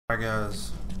Hi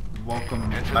guys,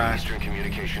 welcome Enter back. the Eastern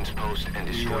Communications Post and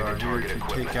destroy the target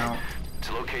equipment. Take out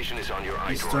its location is on your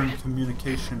Eastern iDroid.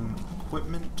 Communication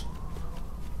equipment.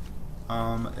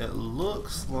 It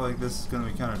looks like this is going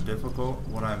to be kind of difficult.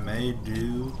 What I may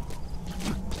do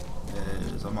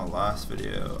is, on my last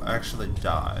video, I actually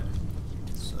died.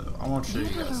 So I want to show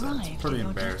you guys that. It's pretty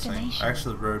embarrassing. I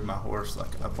actually rode my horse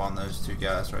like up on those two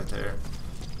guys right there.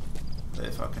 They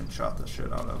fucking shot the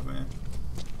shit out of me.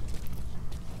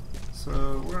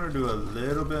 So we're gonna do a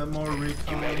little bit more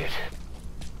recon. You made it.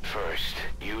 First,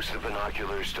 use the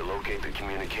binoculars to locate the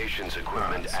communications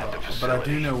equipment at the facility. But I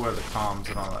do know where the comms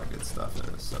and all that good stuff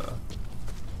is, so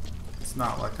it's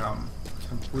not like I'm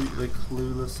completely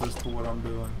clueless as to what I'm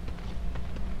doing.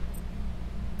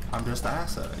 I'm just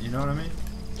ass at it, you know what I mean?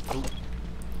 Oop.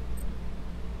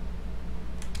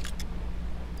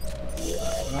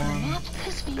 One.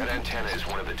 That antenna is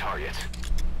one of the targets.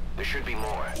 There should be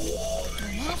more.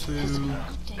 Two.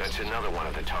 That's another one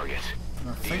of the targets.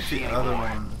 I think the other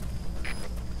one,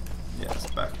 yeah,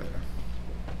 it's back there.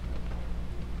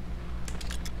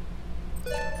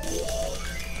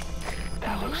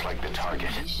 That looks like the target.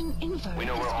 We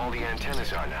know where all the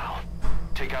antennas are now.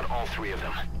 Take out all three of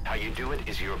them. How you do it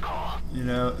is your call. You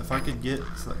know, if I could get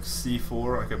like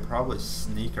C4, I could probably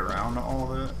sneak around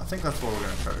all of it. I think that's what we're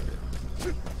gonna try to do.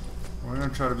 We're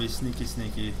gonna try to be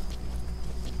sneaky.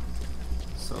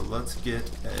 So let's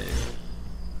get a.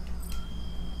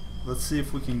 Let's see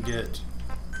if we can get.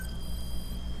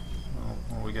 Well,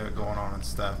 what we got going on in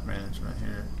staff management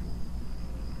here.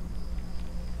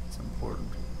 It's important.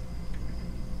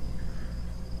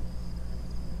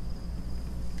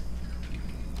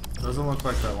 Doesn't look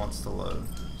like that wants to load.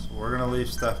 So we're gonna leave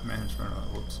staff management.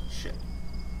 Whoops, shit.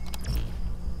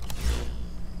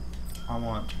 I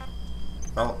want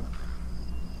development,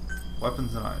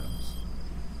 weapons and items.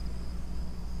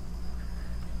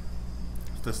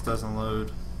 If this doesn't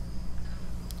load,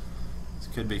 this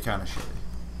could be kind of shitty.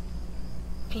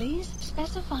 Please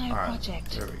specify a project.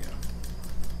 There we go.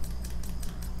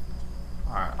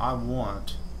 Alright, I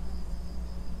want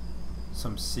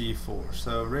some C4.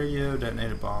 So radio,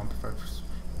 detonated bomb,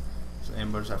 so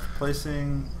ambush after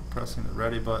placing, pressing the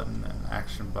ready button and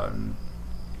action button.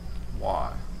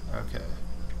 Y. Okay.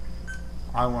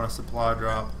 I want a supply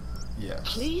drop. Yes.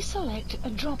 Please select a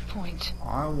drop point.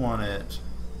 I want it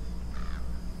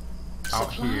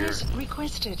out here. Supplies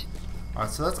requested.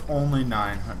 Alright, so that's only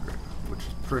 900, which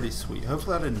is pretty sweet.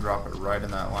 Hopefully I didn't drop it right in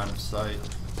that line of sight.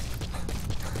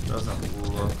 Doesn't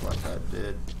look like I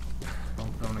did.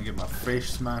 I'm going to get my face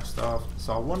smashed off.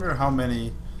 So I wonder how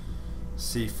many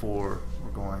C4 we're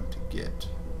going to get.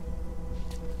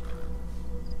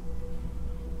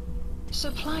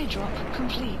 Supply drop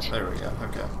complete. There we go.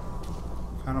 Okay.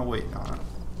 Kind of waiting on it.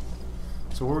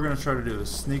 So what we're going to try to do is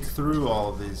sneak through all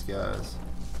of these guys.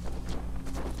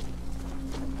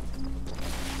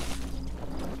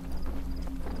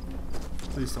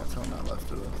 Please don't tell me I left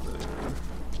it up there.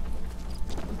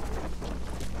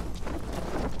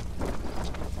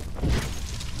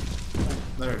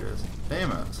 There it is.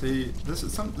 Damn it. See, this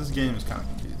game is kind of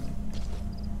confusing.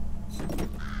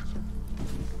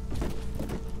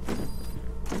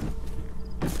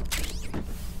 So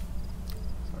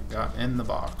I got in the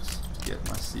box to get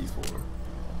my C4.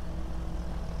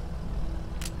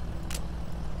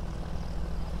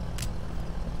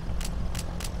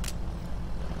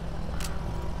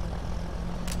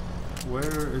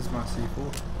 Where is my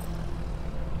C4?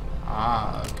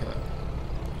 Ah, okay.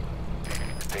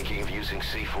 Thinking of using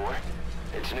C4?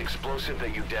 It's an explosive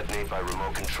that you detonate by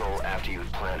remote control after you've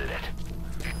planted it.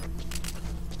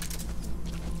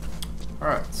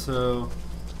 Alright, so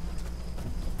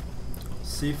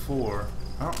C4.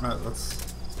 I don't know, let's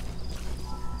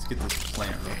get this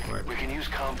plant real quick. We can use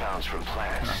compounds from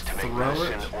plants to make throw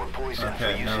medicine it? or poison for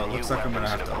Okay, using no, it new looks like I'm gonna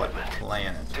weapons have and to like equipment.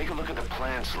 plant it. Take a look at the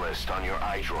plants list on your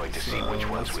iDroid to see So which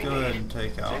ones let's we go ahead need. and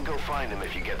take out. Then go find them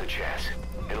if you get the chance.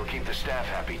 It'll keep the staff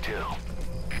happy too.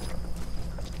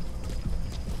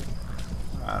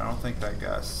 I don't think that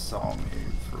guy saw me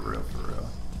for real.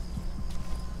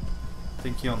 I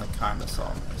think he only kinda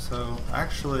saw me. So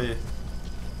actually,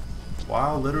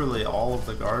 while literally all of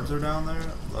the guards are down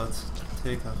there, let's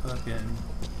take a fucking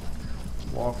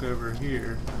walk over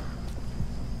here.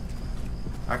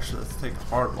 Actually, let's take a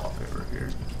hard walk over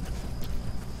here.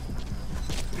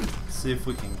 See if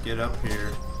we can get up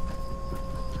here.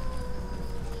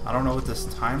 I don't know what this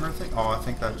timer thing. Oh, I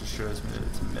think that just shows me that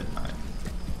it's midnight.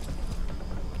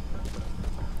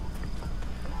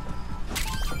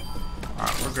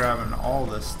 Alright, we're grabbing all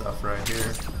this stuff right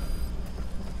here.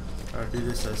 Try to do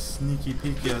this as sneaky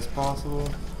peeky as possible.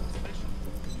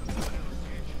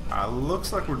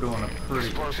 Looks like we're doing a pretty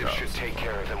good Explosives job. should take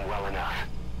care of them well enough.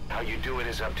 How you do it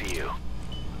is up to you.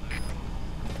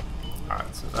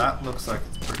 Alright, so that looks like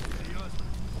it's pretty good.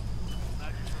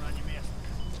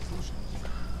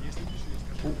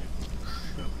 Ooh.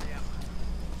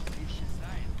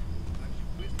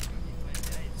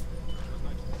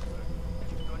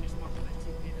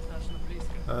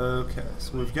 Okay,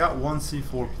 so we've got one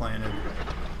C4 planted.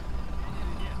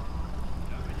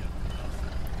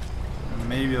 And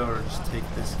maybe I'll just take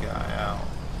this guy out.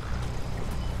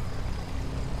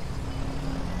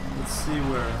 Let's see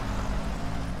where...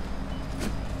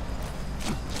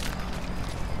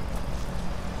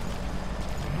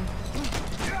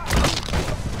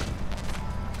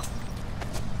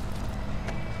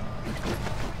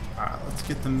 Alright, let's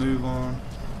get the move on.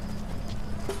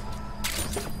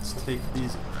 Let's take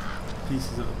these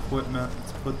pieces of equipment.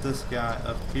 Let's put this guy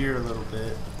up here a little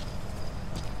bit.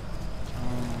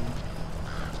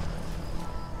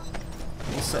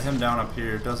 We'll set him down up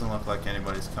here. It doesn't look like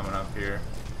anybody's coming up here.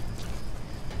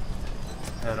 Let's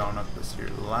head on up this here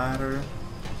ladder.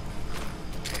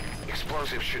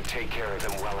 Explosives should take care of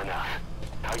them well enough.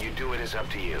 How you do it is up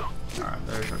to you. Alright,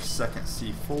 there's our second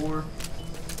C4.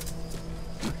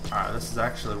 Alright, this is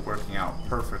actually working out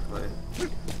perfectly.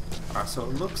 Alright, so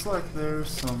it looks like there's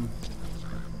some...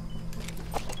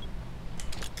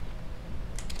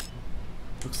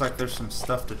 Looks like there's some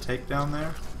stuff to take down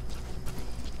there.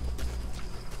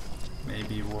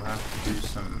 Maybe we'll have to do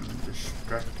some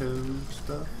distracto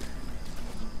stuff.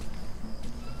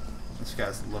 This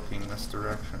guy's looking this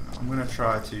direction. I'm gonna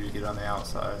try to get on the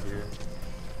outside here.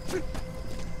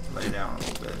 Lay down a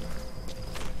little bit.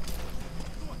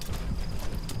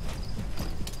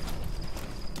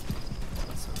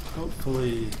 So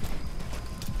hopefully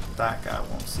that guy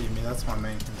won't see me. That's my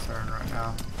main concern right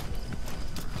now.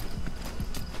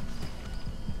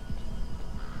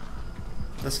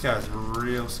 This guy's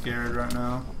real scared right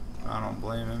now. I don't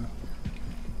blame him.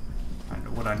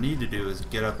 And what I need to do is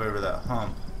get up over that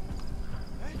hump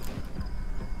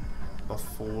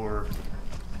before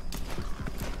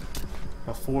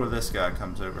this guy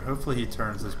comes over. Hopefully he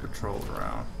turns his patrol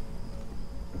around.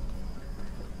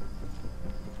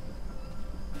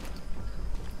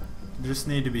 Just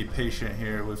need to be patient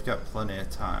here. We've got plenty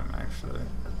of time, actually.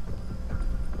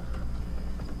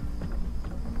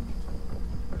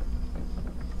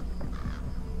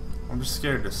 I'm just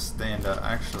scared to stand up.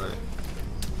 Actually,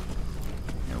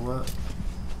 you know what?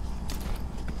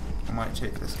 I might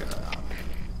take this guy out.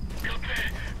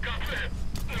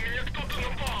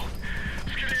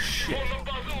 Shit.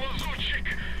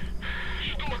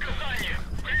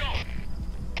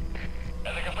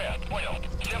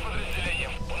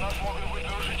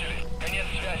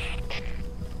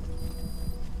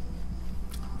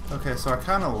 Okay, so I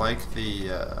kind of like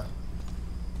the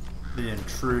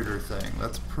intruder thing.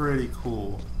 That's pretty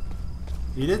cool.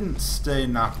 He didn't stay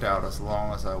knocked out as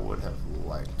long as I would have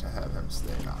liked to have him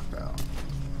stay knocked out.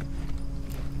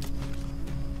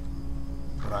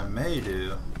 What I may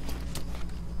do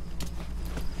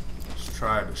is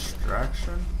try a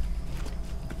distraction.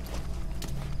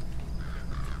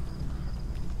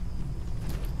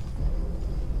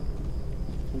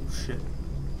 Oh shit.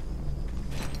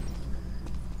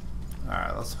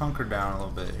 Alright, let's hunker down a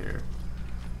little bit here.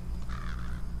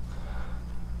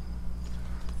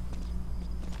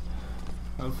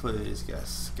 Hopefully these guys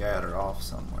scatter off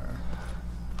somewhere.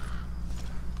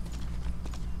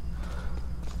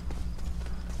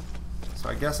 So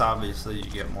I guess obviously you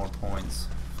get more points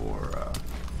for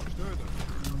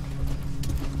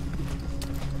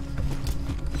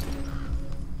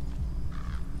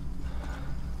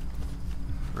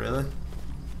really?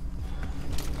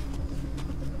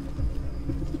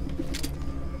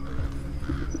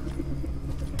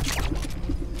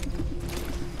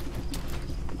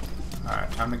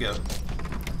 Alright, time to go.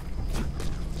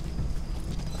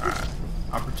 Alright.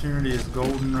 Opportunity is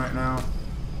golden right now.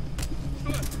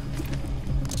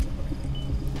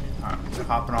 Alright,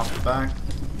 hopping off the back.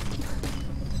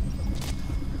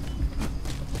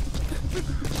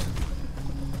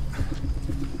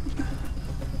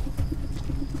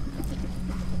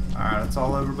 Alright, it's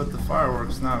all over but the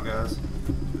fireworks now, guys.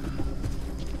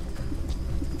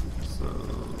 So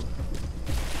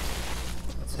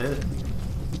let's hit it.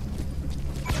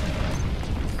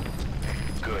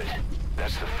 Good.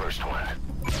 That's the first one.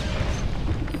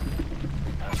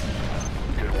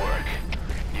 Good work.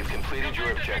 You've completed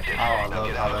your objective. Oh, I Now love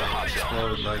get how out of the they hot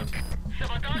zone. explode like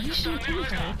Mission envelope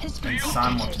has been completed.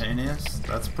 simultaneous.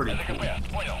 That's pretty cool.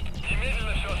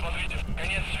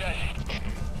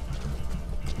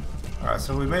 Alright,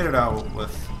 so we made it out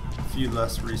with a few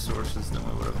less resources than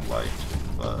we would have liked,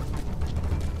 but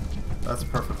that's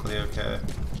perfectly okay.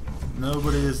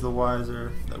 Nobody is the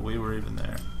wiser that we were even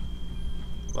there.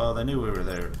 Well, they knew we were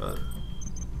there, but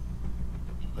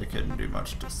they couldn't do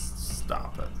much to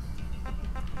stop it.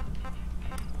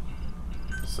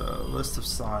 So, list of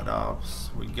side ops.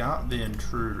 We got the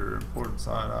intruder, important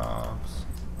side ops.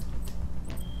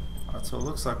 Alright, so it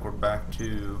looks like we're back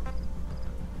to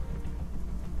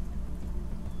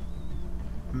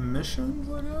missions,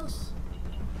 I guess?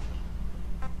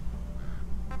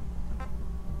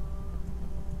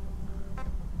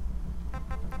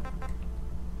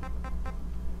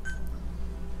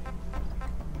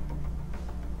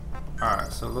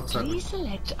 Alright, so it looks like we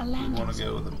want to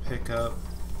go with a pickup.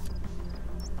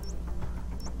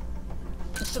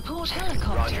 Support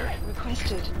helicopter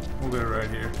requested. We'll go right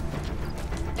here.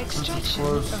 Extraction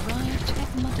arrived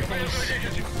at Mother Base.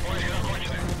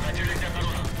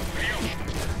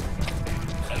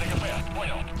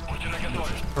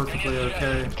 Perfectly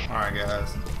okay. Alright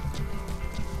guys.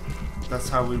 That's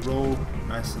how we roll.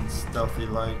 Nice and stealthy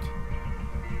like.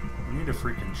 We need a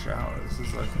freaking shower. This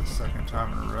is like the second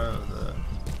time in a row that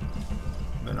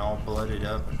I've been all bloodied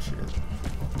up and shit.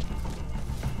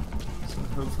 So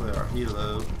hopefully our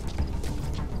helo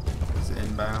is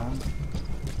inbound.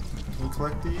 Can we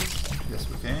collect these? Yes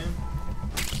we can.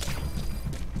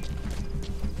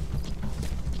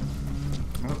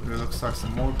 Oh, there looks like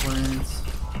some more planes.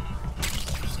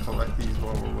 Just collect these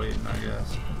while we're waiting, I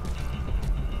guess.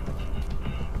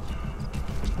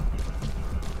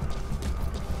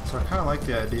 So I kind of like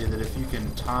the idea that if you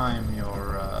can time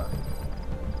your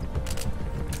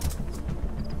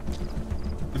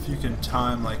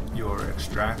like your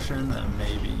extraction, then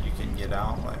maybe you can get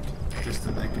out like just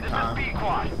in the nick of time. This is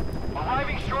B-Quad.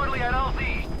 Arriving shortly at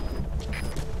LZ.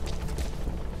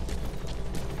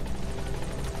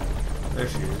 There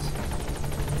she is.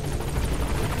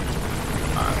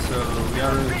 Alright, so we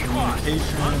got rid of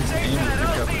communications and we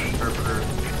picked up an interpreter.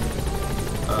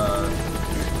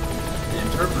 The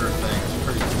interpreter thing is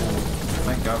pretty cool.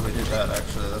 Thank God we did that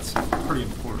actually. That's pretty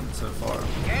important so far.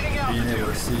 Being able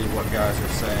to see what guys are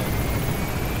saying.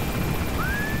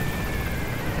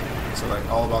 So like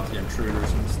all about the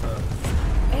intruders and stuff.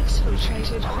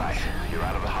 Exfiltrated. Alright, you're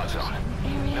out of the hot zone.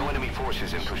 No enemy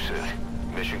forces in pursuit.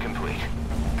 Mission complete.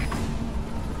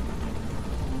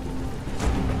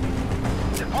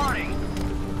 Departing!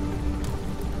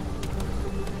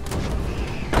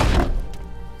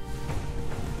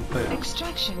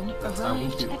 Extraction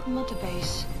arrived at Mother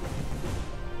Base.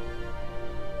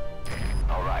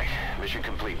 Alright, mission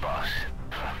complete, boss.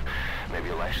 Maybe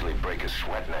you'll actually break a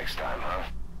sweat next time, huh?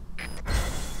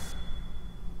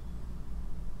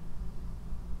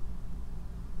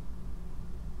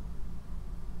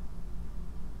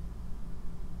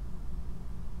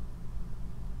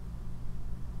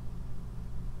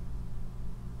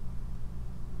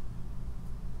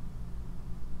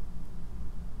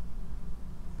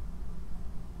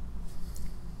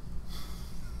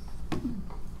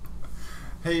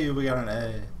 Hey, we got an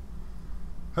A.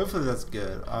 Hopefully that's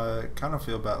good. I kind of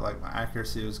feel bad, like my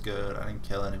accuracy was good. I didn't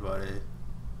kill anybody.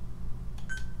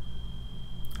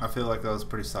 I feel like that was a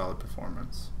pretty solid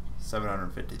performance.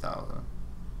 750,000.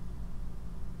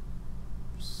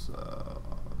 So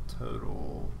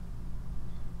total.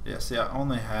 Yeah, see, I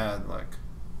only had like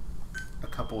a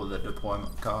couple of the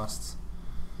deployment costs.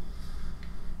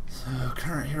 So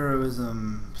current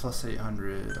heroism plus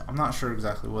 800. I'm not sure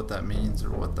exactly what that means or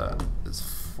what that is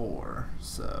for.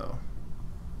 So